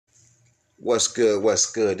What's good?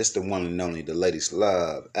 What's good? This the one and only, the Ladies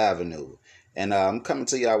Love Avenue. And I'm coming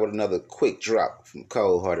to y'all with another quick drop from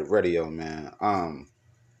Cold Hearted Radio, man.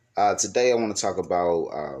 Today I want to talk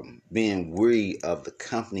about being weary of the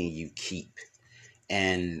company you keep.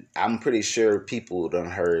 And I'm pretty sure people done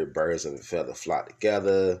heard birds of a feather flock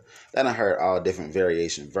together. They done heard all different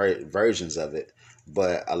versions of it.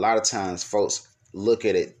 But a lot of times folks look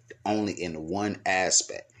at it only in one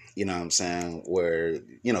aspect. You know what I'm saying? Where,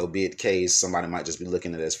 be it the case, somebody might just be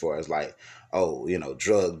looking at it as far as like, oh,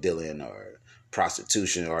 drug dealing or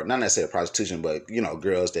prostitution, or not necessarily prostitution, but,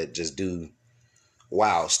 girls that just do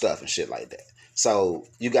wild stuff and shit like that. So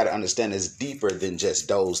you got to understand it's deeper than just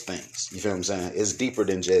those things. You feel what I'm saying? It's deeper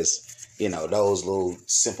than just, those little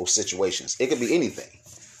simple situations. It could be anything.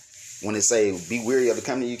 When they say be weary of the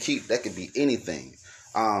company you keep, that could be anything.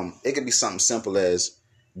 It could be something simple as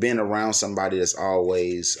being around somebody that's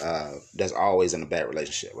always in a bad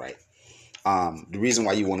relationship, right? The reason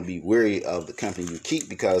why you want to be weary of the company you keep,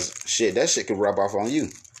 because that shit could rub off on you.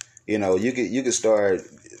 You could start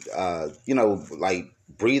like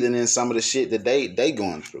breathing in some of the shit that they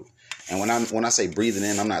going through. And when I say breathing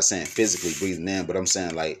in, I'm not saying physically breathing in, but I'm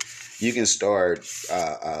saying like you can start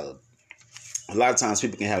a lot of times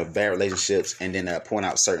people can have bad relationships and then point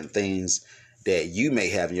out certain things that you may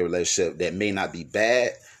have in your relationship that may not be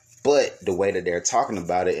bad, but the way that they're talking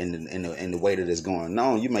about it and the way that it's going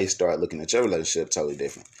on, you may start looking at your relationship totally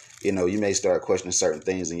different. You may start questioning certain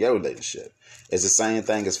things in your relationship. It's the same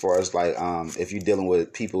thing as far as like if you're dealing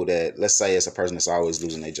with people that, let's say it's a person that's always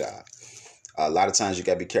losing their job. A lot of times you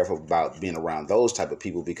got to be careful about being around those type of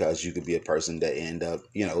people, because you could be a person that end up,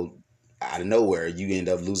 out of nowhere, you end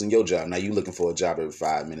up losing your job. Now you're looking for a job every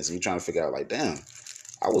 5 minutes and you're trying to figure out like, damn,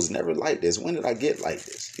 I was never like this. When did I get like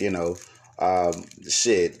this?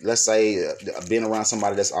 Let's say being around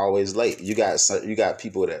somebody that's always late. You got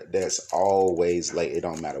people that's always late. It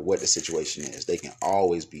don't matter what the situation is. They can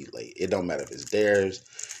always be late. It don't matter if it's theirs,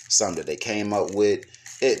 something that they came up with.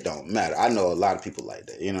 It don't matter. I know a lot of people like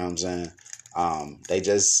that. You know what I'm saying? They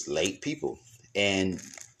just late people. And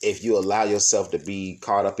if you allow yourself to be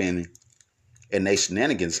caught up in their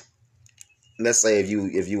shenanigans, let's say if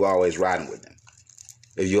you always riding with them,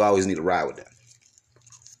 if you always need to ride with them,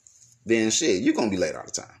 then you're going to be late all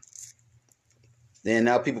the time. Then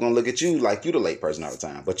now people going to look at you like you the late person all the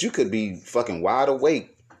time. But you could be fucking wide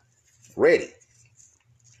awake, ready.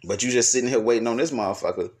 But you just sitting here waiting on this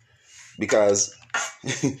motherfucker because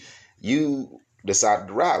you decided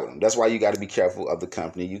to ride with him. That's why you got to be careful of the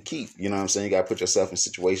company you keep. You know what I'm saying? You got to put yourself in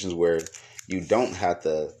situations where you don't have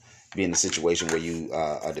to be in a situation where you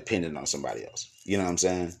are dependent on somebody else. You know what I'm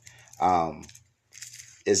saying?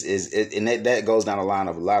 And that goes down the line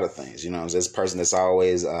of a lot of things. This person that's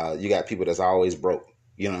always you got people that's always broke.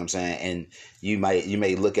 You know what I'm saying? And you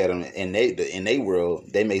may look at them in they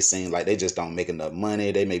world, they may seem like they just don't make enough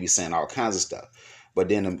money. They may be saying all kinds of stuff, but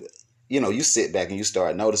then you sit back and you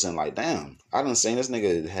start noticing like, damn, I done seen this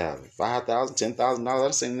nigga have $5,000, $10,000. I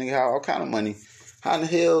done seen this nigga have all kind of money. How in the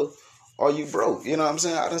hell are you broke? You know what I'm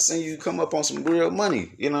saying? I done seen you come up on some real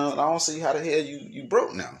money. And I don't see how the hell you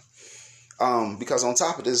broke now. Because on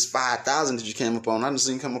top of this 5,000 that you came up on, I done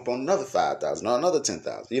seen you come up on another 5,000 or another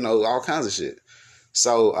 10,000. All kinds of shit.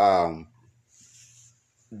 So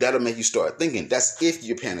that'll make you start thinking. That's if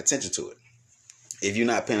you're paying attention to it. If you're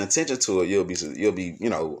not paying attention to it, you'll be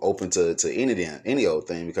open to any old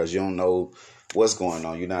thing, because you don't know what's going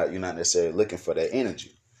on. You're not necessarily looking for that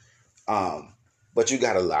energy. But you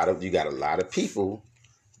got a lot of people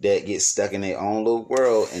that get stuck in their own little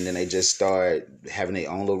world, and then they just start having their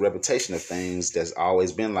own little reputation of things that's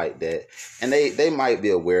always been like that. And they might be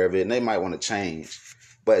aware of it and they might want to change,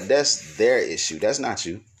 but that's their issue. That's not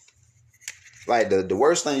you. Like the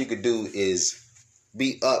worst thing you could do is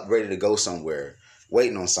be up ready to go somewhere,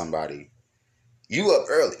 waiting on somebody. You up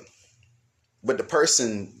early, but the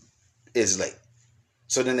person is late.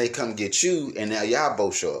 So then they come get you, and now y'all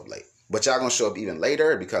both show up late. But y'all gonna show up even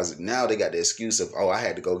later because now they got the excuse of, oh, I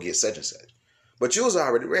had to go get such and such. But you was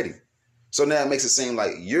already ready. So now it makes it seem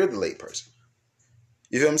like you're the late person.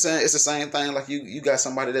 You feel what I'm saying? It's the same thing. Like you got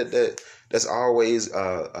somebody that's always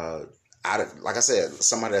out of, like I said,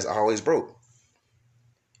 somebody that's always broke.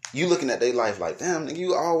 You looking at their life like, damn, nigga,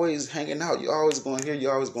 you always hanging out. You always going here. You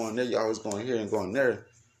always going there. You always going here and going there.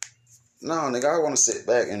 No, nigga, I want to sit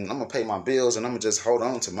back and I'm going to pay my bills and I'm going to just hold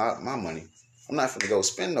on to my money. I'm not finna go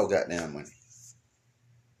spend no goddamn money.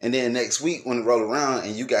 And then next week when it roll around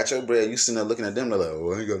and you got your bread, you sitting there looking at them, they're like,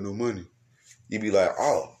 oh, I ain't got no money. You be like,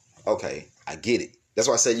 oh, okay, I get it. That's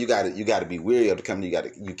why I said you got to be weary of the company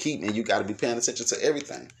you keep, and you got to be paying attention to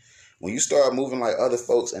everything. When you start moving like other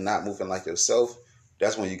folks and not moving like yourself,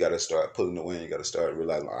 That's when you got to start pulling the wind. You got to start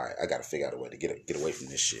realizing, all right, I got to figure out a way to get away from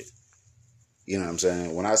this shit. You know what I'm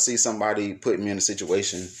saying? When I see somebody putting me in a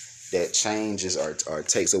situation that changes or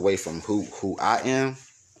takes away from who I am,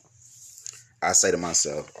 I say to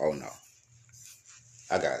myself, oh no,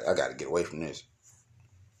 I got to get away from this.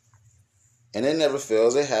 And it never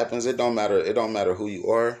fails. It happens. It don't matter. It don't matter who you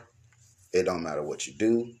are. It don't matter what you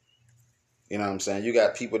do. You know what I'm saying? You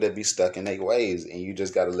got people that be stuck in their ways, and you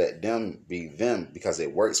just got to let them be them because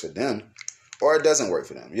it works for them, or it doesn't work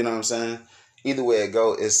for them. You know what I'm saying? Either way it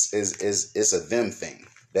go, it's a them thing.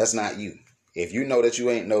 That's not you. If you know that you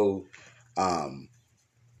ain't no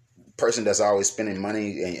person that's always spending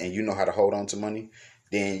money and you know how to hold on to money,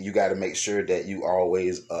 then you got to make sure that you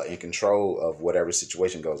always in control of whatever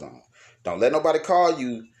situation goes on. Don't let nobody call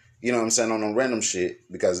you, you know what I'm saying, on no random shit,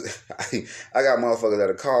 because I got motherfuckers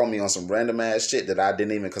that'll call me on some random ass shit that I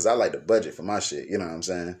didn't even, because I like to budget for my shit, you know what I'm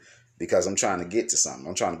saying, because I'm trying to get to something.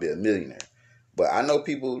 I'm trying to be a millionaire. But I know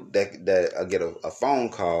people that get a phone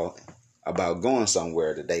call about going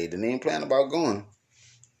somewhere that they didn't even plan about going,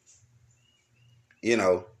 you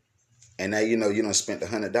know, and now you know you done spent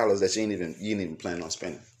 $100 that you ain't even plan on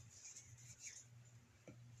spending.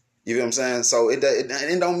 You know what I'm saying? So it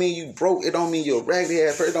don't mean you broke. It don't mean you're a raggedy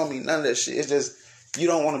ass person. It don't mean none of that shit. It's just you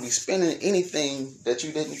don't want to be spending anything that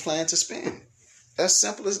you didn't plan to spend. That's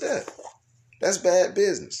simple as that. That's bad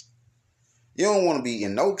business. You don't want to be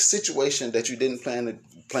in no situation that you didn't plan to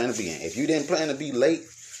be in. If you didn't plan to be late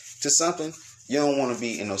to something, you don't want to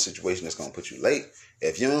be in no situation that's gonna put you late.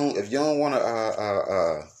 If you don't want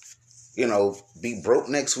to be broke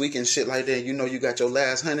next week and shit like that, you know you got your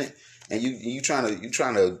last 100 and you trying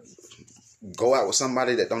to go out with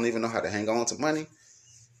somebody that don't even know how to hang on to money.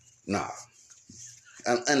 Nah.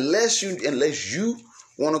 Unless you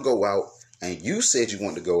want to go out and you said you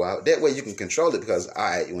want to go out, that way you can control it, because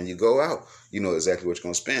when you go out, you know exactly what you're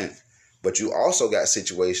going to spend. But you also got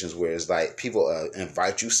situations where it's like people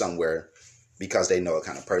invite you somewhere because they know what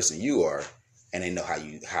kind of person you are and they know how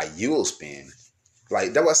you will spend.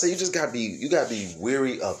 Like that's why I say you gotta be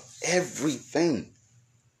weary of everything.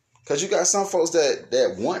 Cause you got some folks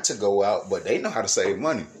that want to go out, but they know how to save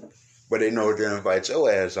money. But they know if they invite your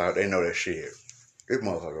ass out, they know that shit. This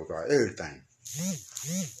motherfucker got everything.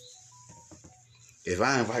 If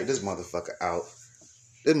I invite this motherfucker out,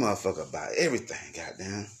 this motherfucker buy everything,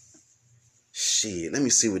 goddamn. Shit, let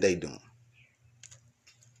me see what they doing.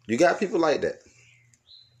 You got people like that.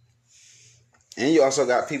 And you also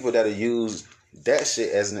got people that'll use that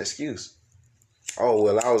shit as an excuse. Oh,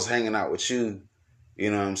 well, I was hanging out with you. You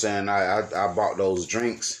know what I'm saying? I bought those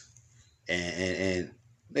drinks. And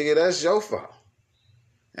nigga, that's your fault.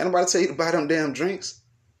 Ain't nobody tell you to buy them damn drinks.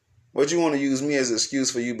 But you want to use me as an excuse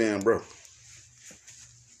for you being broke.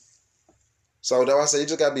 So that's why I say you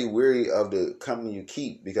just gotta be wary of the company you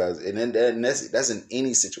keep, because that's in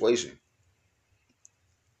any situation.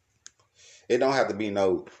 It don't have to be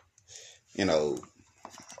no,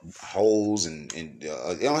 holes and it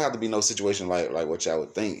don't have to be no situation like what y'all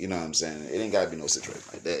would think. You know what I'm saying? It ain't gotta be no situation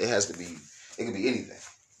like that. It could be anything.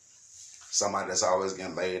 Somebody that's always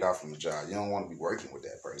getting laid off from the job. You don't want to be working with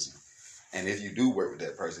that person. And if you do work with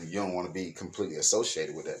that person, you don't want to be completely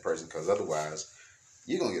associated with that person, because otherwise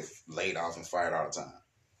you're going to get laid off and fired all the time.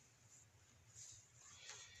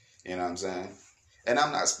 You know what I'm saying? And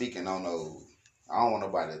I'm not speaking on I don't want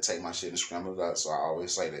nobody to take my shit and scramble it up. So I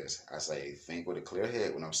always say this. I say, think with a clear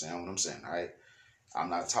head when I'm saying what I'm saying, all right? I'm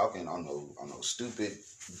not talking on no stupid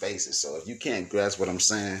basis. So if you can't grasp what I'm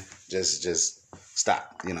saying, just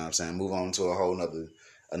stop. You know what I'm saying? Move on to a whole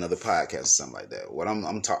another podcast or something like that. What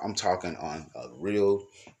I'm talking on a real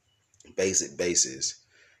basic basis,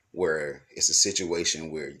 where it's a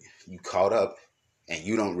situation where you caught up and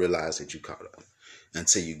you don't realize that you caught up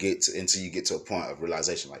until you get to a point of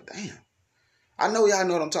realization, like, damn, I know y'all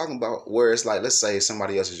know what I'm talking about. Where it's like, let's say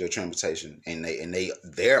somebody else is your transportation and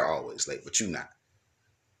they're always late, but you not.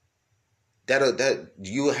 That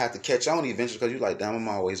you'll have to catch on eventually, because you're like, damn, I'm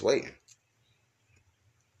always waiting.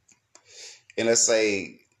 And let's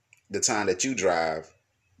say the time that you drive,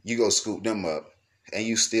 you go scoop them up and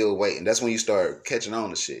you still waiting. That's when you start catching on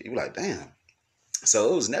to shit. You're like, damn.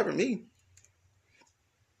 So it was never me.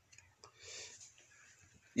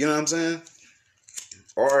 You know what I'm saying?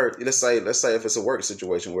 Or let's say if it's a work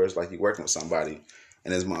situation where it's like you're working with somebody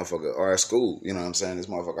and this motherfucker, or at school, you know what I'm saying? This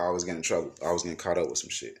motherfucker always getting in trouble. Always getting caught up with some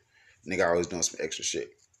shit. Nigga always doing some extra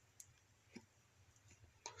shit.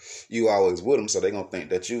 You always with them, so they gonna think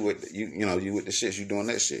that you with the shit. You doing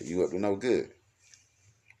that shit. You up to no good.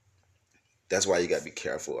 That's why you gotta be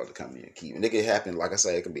careful of the company you keep. And it can happen, like I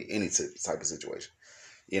say, it can be any type of situation.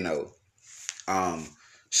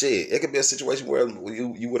 Shit, it could be a situation where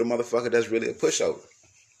you with a motherfucker that's really a pushover.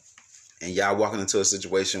 And y'all walking into a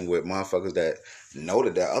situation with motherfuckers that know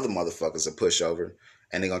that there are other motherfuckers a pushover,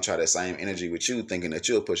 and they gonna try that same energy with you, thinking that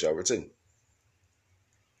you're a pushover too.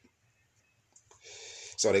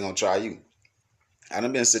 So they gonna try you. I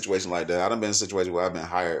done been in a situation like that. I done been in a situation where I've been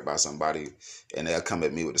hired by somebody, and they'll come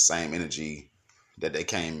at me with the same energy that they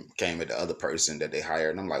came at the other person that they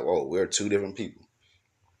hired, and I'm like, whoa, we're two different people.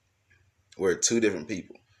 We're two different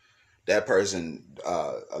people. That person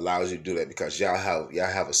allows you to do that because y'all have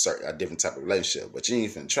a different type of relationship. But you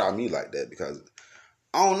ain't even try me like that because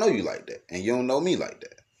I don't know you like that, and you don't know me like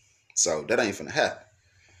that. So that ain't finna happen.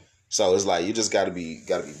 So it's like you just gotta be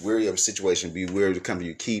wary of the situation, be wary of the company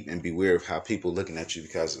you keep, and be wary of how people looking at you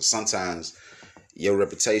because sometimes your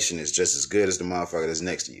reputation is just as good as the motherfucker that's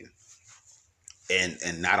next to you.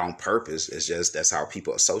 And not on purpose. It's just that's how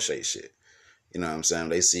people associate shit. You know what I'm saying?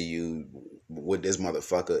 They see you with this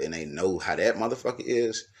motherfucker and they know how that motherfucker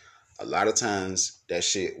is. A lot of times that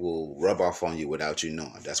shit will rub off on you without you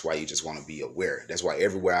knowing. That's why you just want to be aware. That's why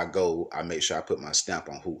everywhere I go, I make sure I put my stamp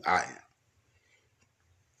on who I am.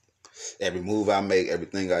 Every move I make,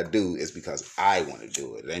 everything I do is because I want to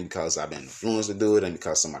do it. It ain't because I've been influenced to do it. It ain't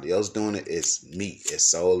because somebody else doing it. It's me. It's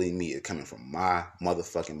solely me. It's coming from my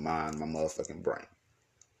motherfucking mind, my motherfucking brain.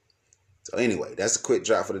 So anyway, that's a quick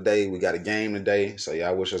drop for the day. We got a game today, so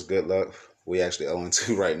y'all wish us good luck. We actually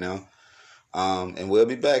 0-2 right now. And we'll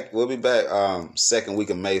be back. We'll be back second week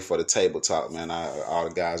of May for the table talk, man. All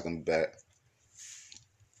the guys gonna be back.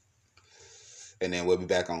 And then we'll be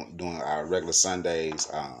back on doing our regular Sundays.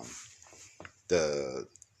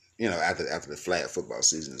 After the flag football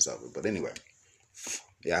season is over. But anyway,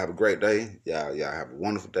 y'all have a great day. Y'all have a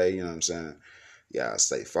wonderful day. You know what I'm saying? Y'all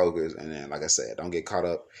stay focused, and then like I said, don't get caught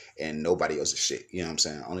up in nobody else's shit. You know what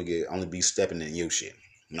I'm saying? Only be stepping in your shit.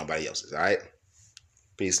 Nobody else's. All right.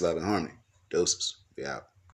 Peace, love, and harmony. Deuces. Be out.